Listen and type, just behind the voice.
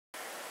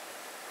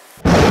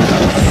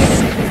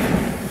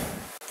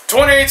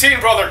2018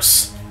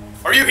 brothers,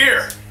 are you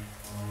here?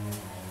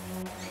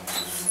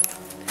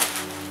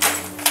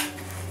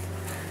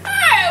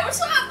 Hey,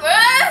 what's up,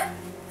 man?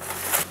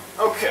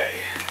 Okay,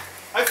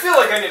 I feel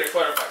like I need to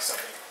clarify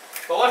something.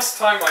 The last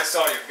time I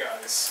saw you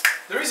guys,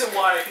 the reason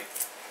why...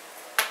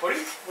 What are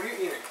you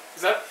eating?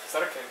 Is that a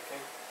candy cane?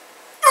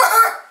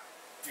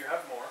 Do you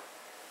have more?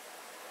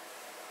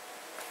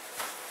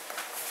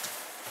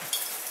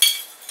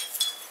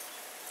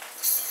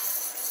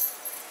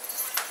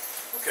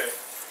 Okay.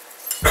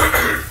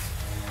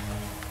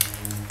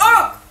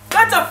 Oh!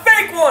 That's a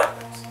fake one!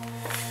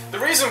 The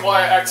reason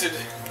why I acted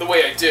the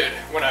way I did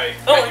when I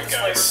met you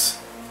guys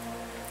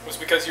was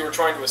because you were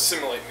trying to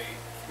assimilate me,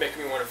 make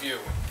me one of you.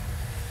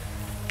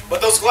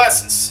 But those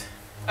glasses,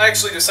 I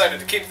actually decided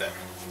to keep them.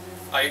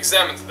 I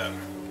examined them,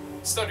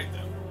 studied them.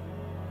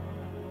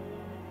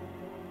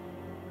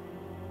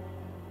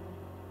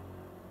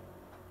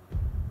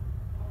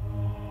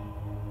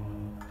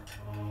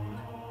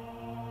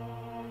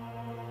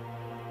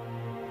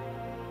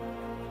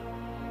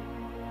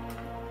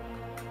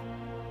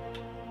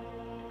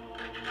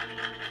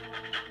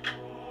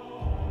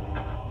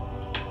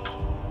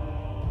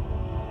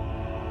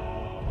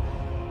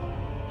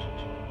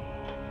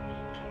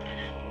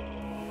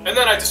 And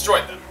then I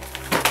destroyed them.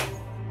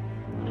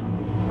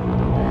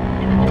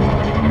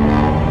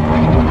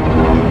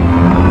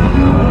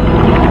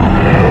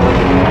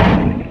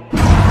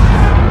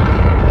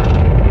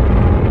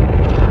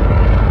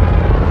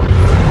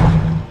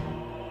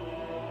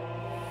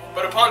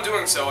 But upon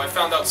doing so, I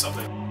found out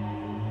something.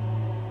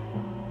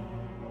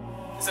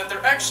 Is that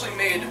they're actually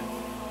made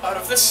out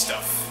of this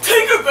stuff.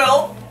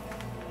 Tinkerbell!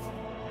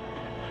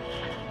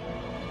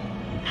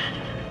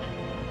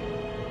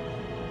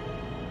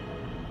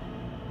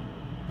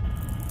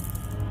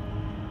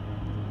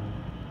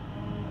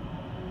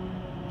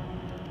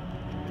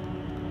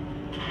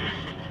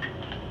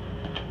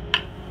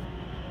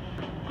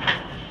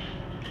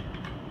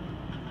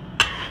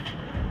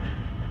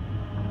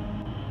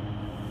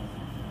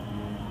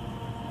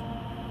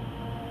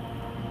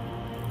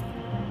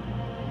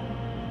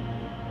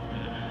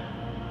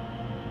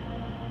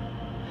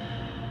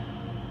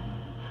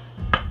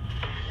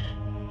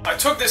 I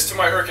took this to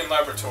my Irken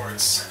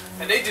laboratories,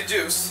 and they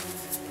deduced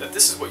that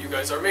this is what you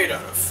guys are made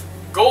out of.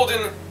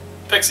 Golden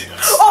pixie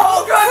dust.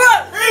 Oh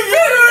god!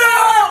 Get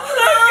out!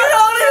 Get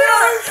out of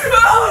here! Shut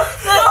up!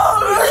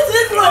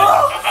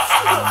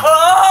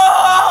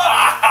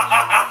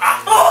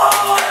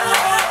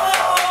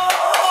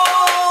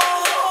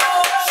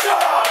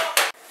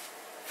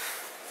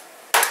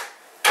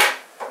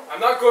 I'm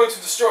not going to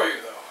destroy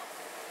you, though.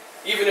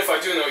 Even if I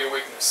do know your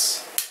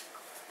weakness.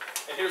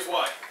 And here's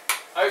why.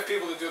 I have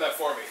people to do that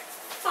for me.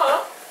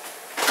 Huh?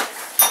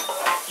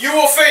 You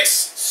will face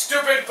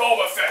stupid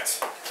Boba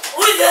Fett.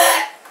 Who's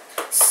that?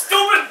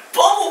 Stupid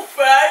Boba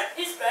Fett?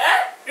 He's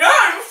fat?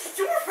 Yeah, he's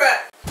super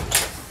fat.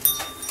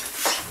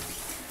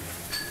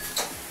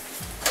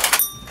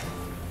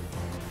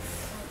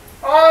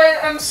 I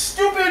am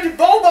stupid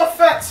Boba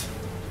Fett.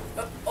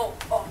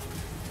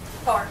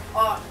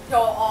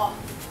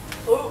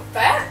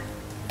 Fat?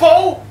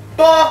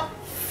 Boba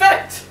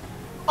Fett.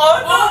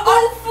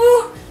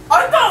 Food.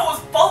 I thought it was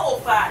bubble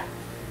fat.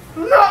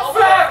 Not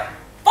fat.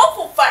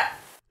 Bubble fat.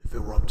 If it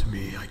were up to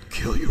me, I'd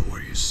kill you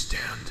where you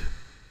stand.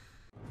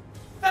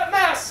 That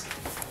mask.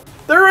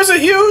 There is a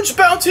huge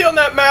bounty on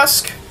that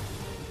mask,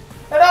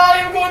 and I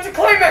am going to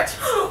claim it.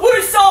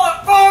 We saw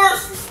it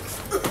first.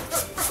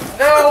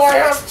 Now I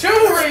have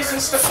 2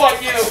 reasons to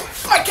fight you.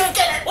 I can't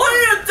get it. What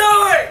are you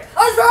doing?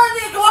 I'm trying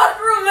to go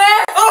through,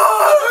 man.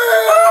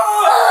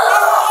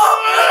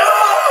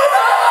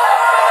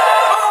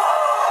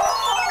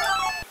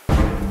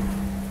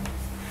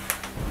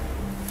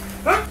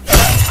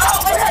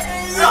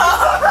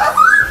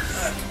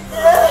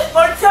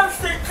 My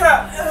chopstick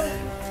crap!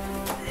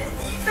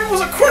 It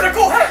was a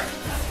critical hit!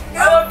 You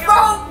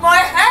broke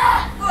my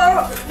hat!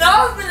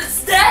 Now I'm gonna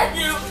stab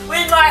you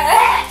with my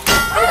hat!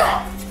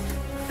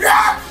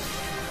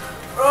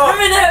 Give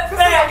me that I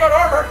back! got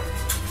armor!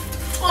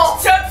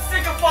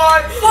 Chopstick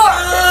apart!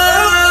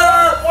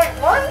 Wait,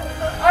 what?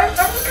 I'm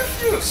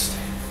confused.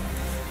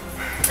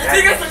 I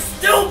think it's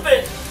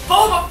stupid!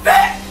 Boba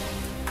Fett!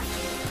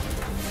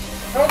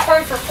 No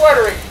time for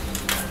flattery.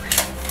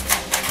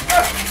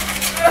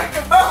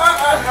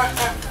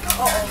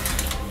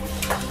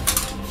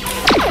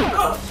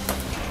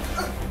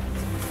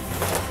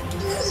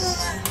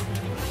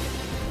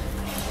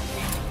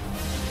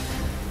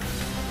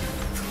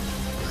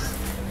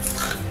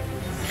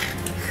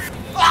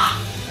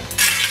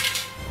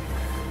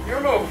 Your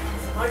move.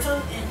 My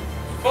turn.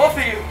 Both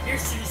of you. Your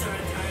shoes are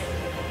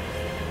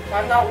tight.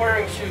 I'm not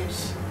wearing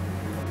shoes.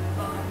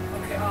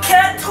 Okay.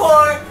 Cat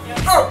toy.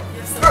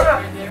 Yes,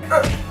 right there.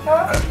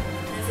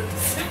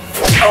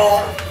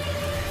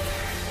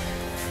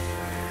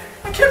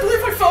 I can't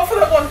believe I fell for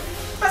that one.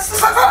 That's the...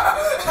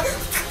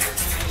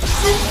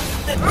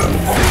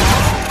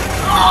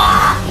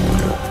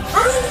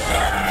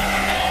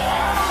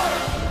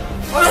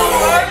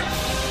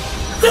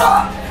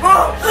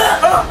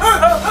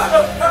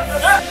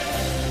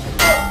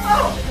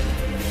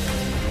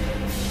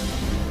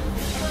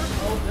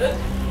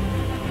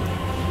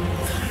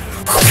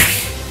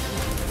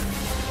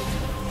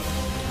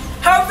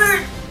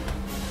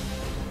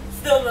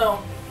 Still no.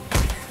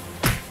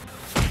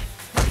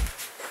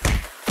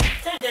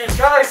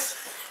 Guys,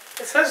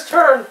 it's his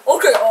turn.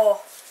 Okay,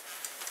 oh.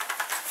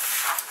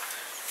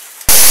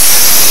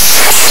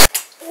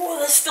 Oh,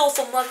 there's still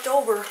some left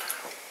over.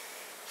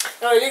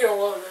 Oh, you're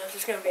gonna love this.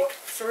 It's gonna be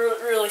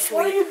really sweet.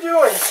 What are you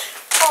doing?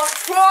 I'm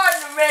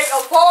trying to make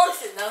a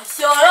potion. Now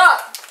shut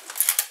up.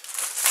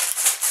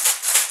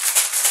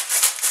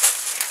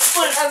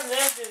 I'm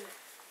landing.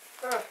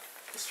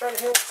 He's trying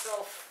to heal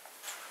himself.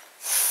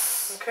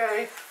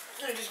 Okay.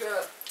 I just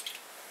got.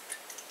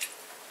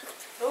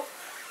 Oh.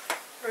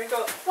 There you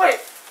go. Wait,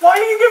 why are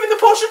you giving the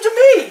potion to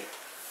me?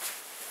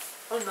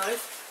 Oh,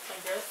 nice. I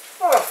guess.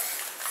 Oh.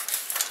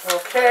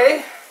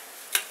 Okay.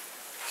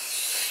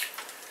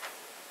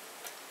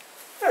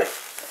 Hey.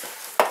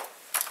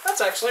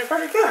 That's actually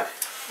pretty good.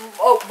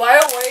 Oh, by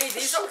the way,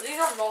 these are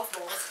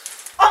mothballs.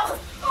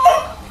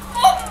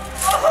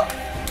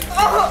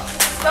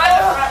 Not a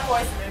rat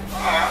poisoning.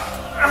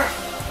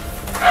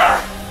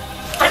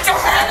 Put your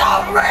hand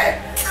on me!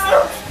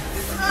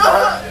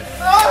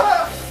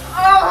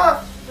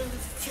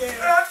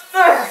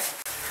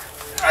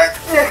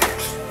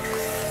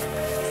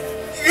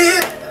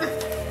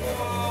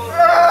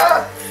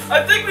 I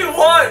think we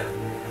won!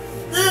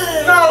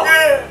 No!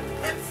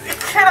 It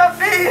cannot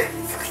be!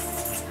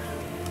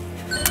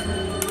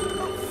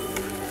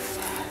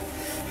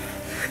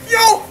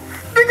 Yo!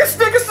 Dickus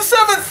the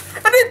 7th!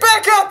 I need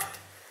backup!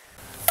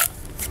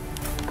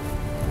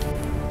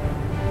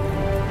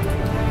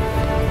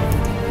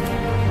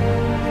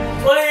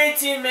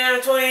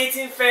 Man,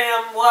 2018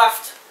 fam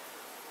left.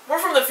 We're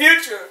from the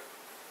future.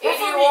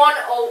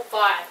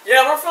 8105.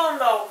 Yeah, we're from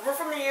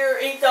the year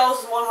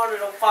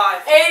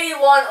 8105.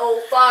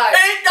 8105.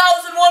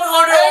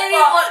 8105.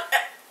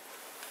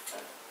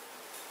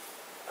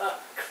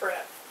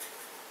 Crap.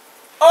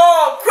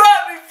 Oh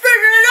crap! We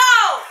figured it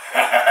out.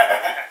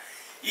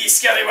 Ye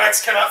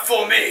scallywags cannot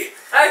fool me.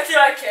 Actually,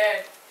 I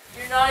can.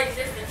 You're not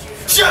existent, you.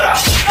 Shut up!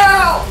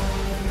 Ow!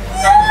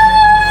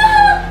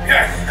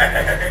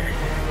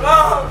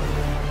 Oh!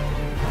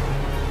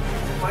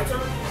 My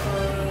turn?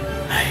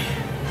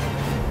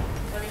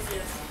 Let me see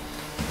this.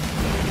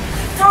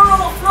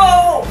 Turtle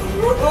throw!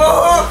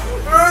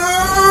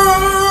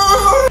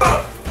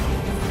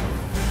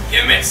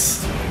 You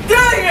missed.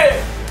 Dang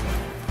it!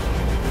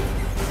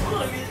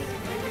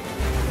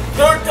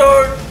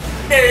 Turn!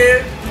 Yeah.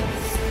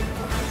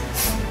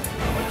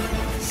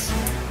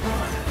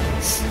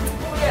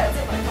 Oh yeah, it's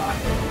in my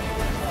pocket.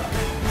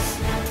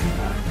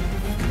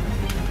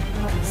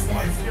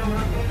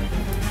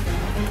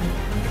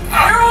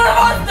 You're one of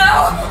us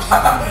now!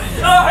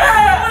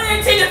 What are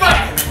you teaching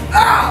about?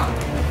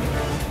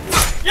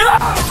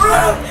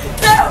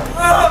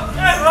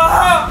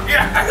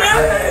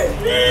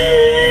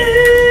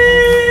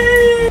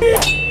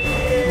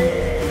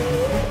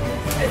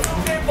 It's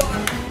okay, boy.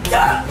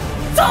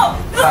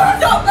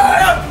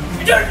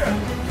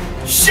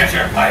 Shut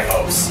your pie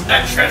hopes.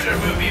 That treasure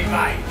will be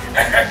mine.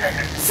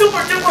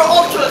 Super duper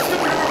ultra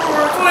super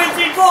duper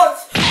 2018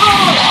 points!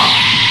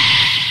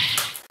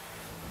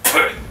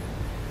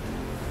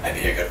 I'd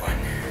be a good one,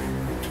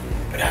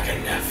 but not good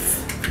enough.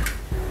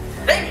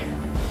 Dang it!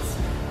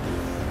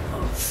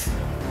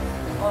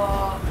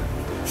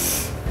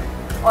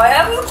 I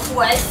have a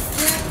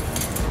question.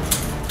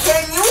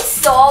 Can you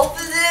solve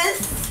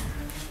this?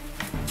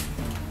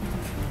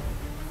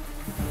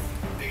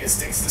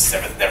 Biggest thinks the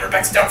 7th never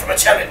backs down from a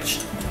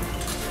challenge.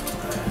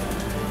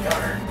 Got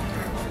her.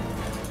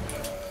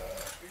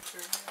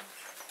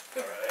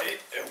 Alright,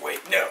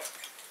 wait, no.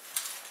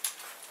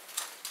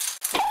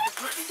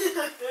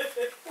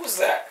 What was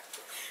that?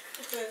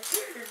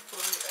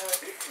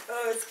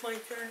 It's my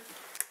turn.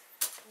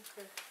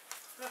 Okay.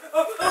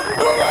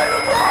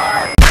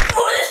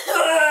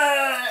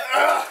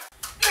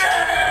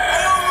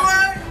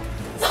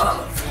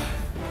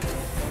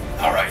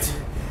 Alright,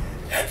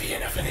 that'd be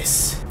enough of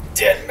this.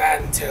 Dead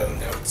man tell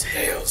no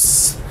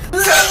tales.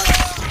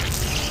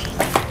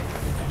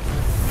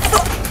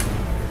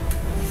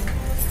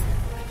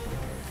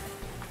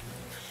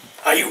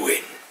 I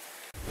win.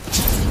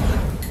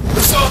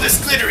 What's all this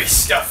glittery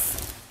stuff?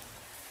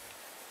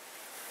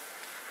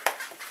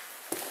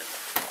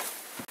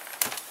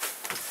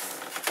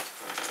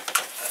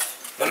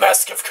 The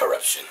mask of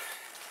corruption.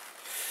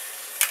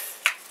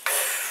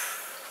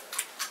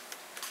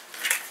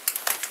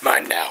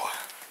 Mine now.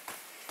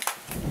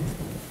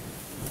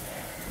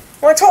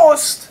 My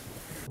toast!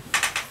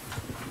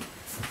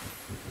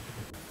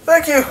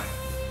 Thank you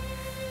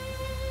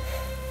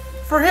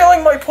for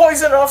healing my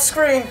poison off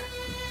screen.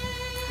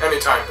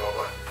 Anytime,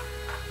 Boba.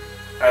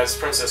 As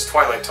Princess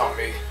Twilight taught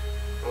me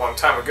a long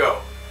time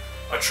ago,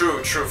 a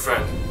true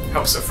friend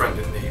helps a friend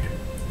in need.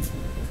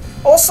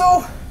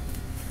 Also,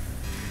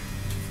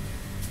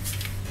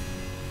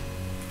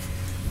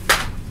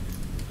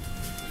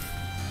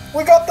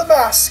 we got the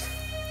mask.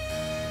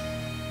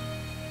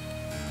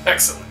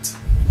 Excellent.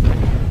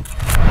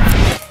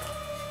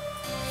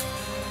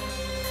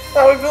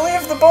 Now I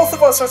believe the both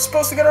of us are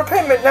supposed to get our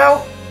payment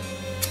now.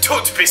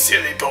 Don't be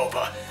silly,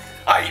 Boba.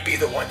 I be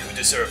the one who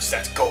deserves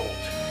that gold.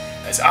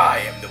 as I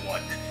am the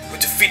one who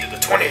defeated the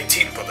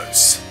 2018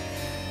 brothers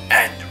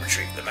and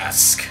retrieved the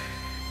mask.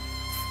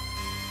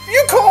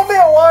 You called me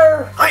a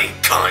liar! I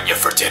ain't calling you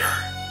for dinner.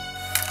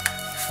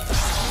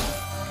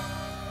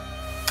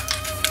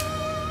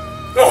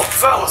 Oh,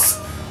 fellas,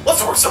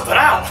 let's work something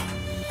out.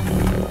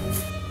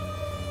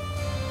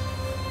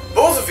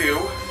 Both of you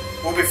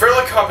will be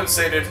fairly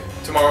compensated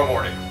tomorrow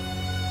morning.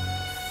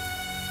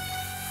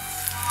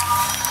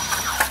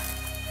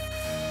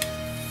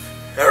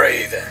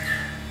 Alrighty then.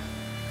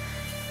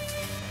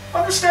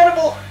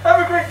 Understandable.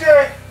 Have a great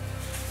day.